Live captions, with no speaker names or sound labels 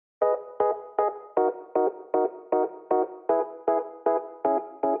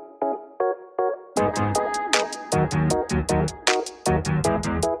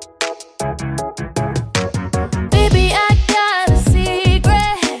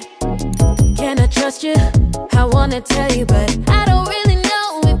wanna tell you, but I don't really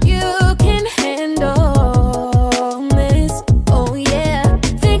know if you can handle this. Oh yeah,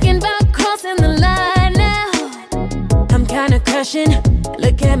 thinking about crossing the line now. I'm kinda crushing,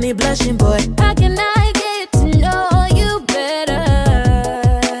 look at me blushing, boy. How can I get to know you better?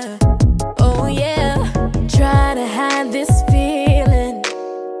 Oh yeah, try to hide this feeling,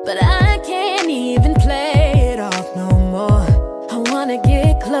 but I can't even play it off no more. I wanna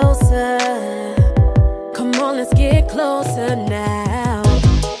get closer. Come on, let's get closer now.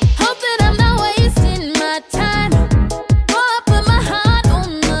 Hope that I'm not wasting my time. Before I put my heart on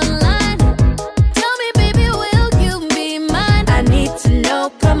the line, tell me, baby, will you be mine? I need to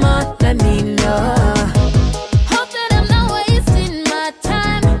know, come on, let me know. Hope that I'm not wasting my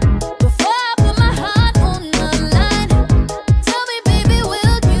time. Before I put my heart on the line, tell me, baby,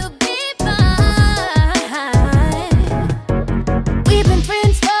 will you be mine? We've been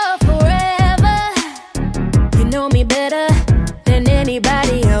friends for forever. You know me better than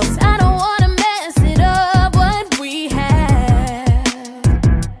anybody else. I don't wanna mess it up, what we have.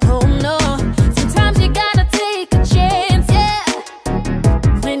 Oh no, sometimes you gotta take a chance, yeah.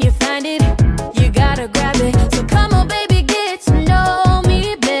 When you find it, you gotta grab it. So come on, baby, get to know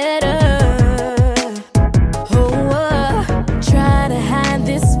me better. Oh, try to hide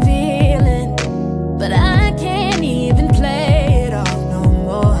this feeling, but I can't even play it off no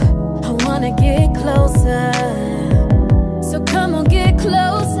more. I wanna get closer, so come on, get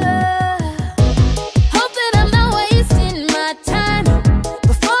closer. Hope that I'm not wasting my time.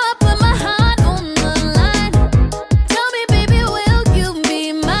 Before I put my heart on the line, tell me, baby, will you be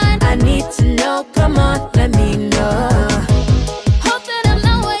mine? I need to know, come on, let me know. Hope that I'm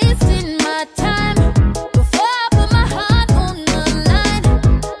not wasting my time. Before I put my heart on the line,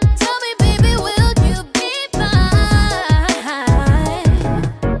 tell me, baby, will you be mine?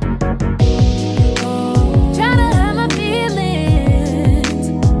 Try to hide my feelings,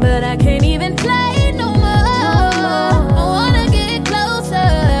 but I can't even play no more. I wanna get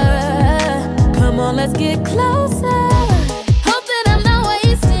closer. Come on, let's get closer. Hope that I'm not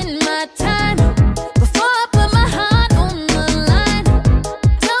wasting my time. Before I put my heart on the line,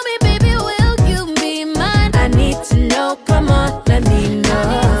 tell me, baby, will you be mine? I need to know, come on, let me know.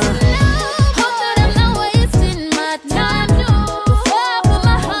 Hope that I'm not wasting my time. Before I put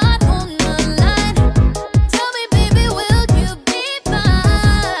my heart on the line, tell me, baby, will you be mine?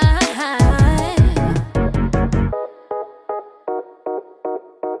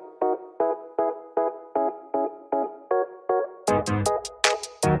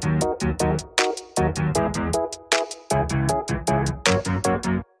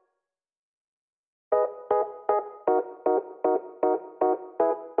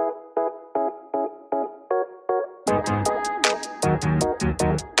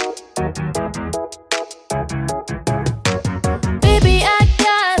 Baby, I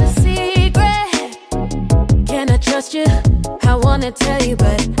got a secret. Can I trust you? I wanna tell you,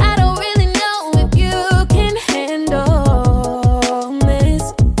 but I don't really know if you can handle this.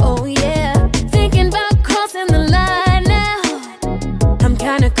 Oh yeah, thinking about crossing the line now. I'm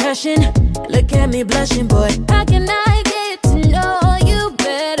kinda crushing, look at me blushing, boy. How can I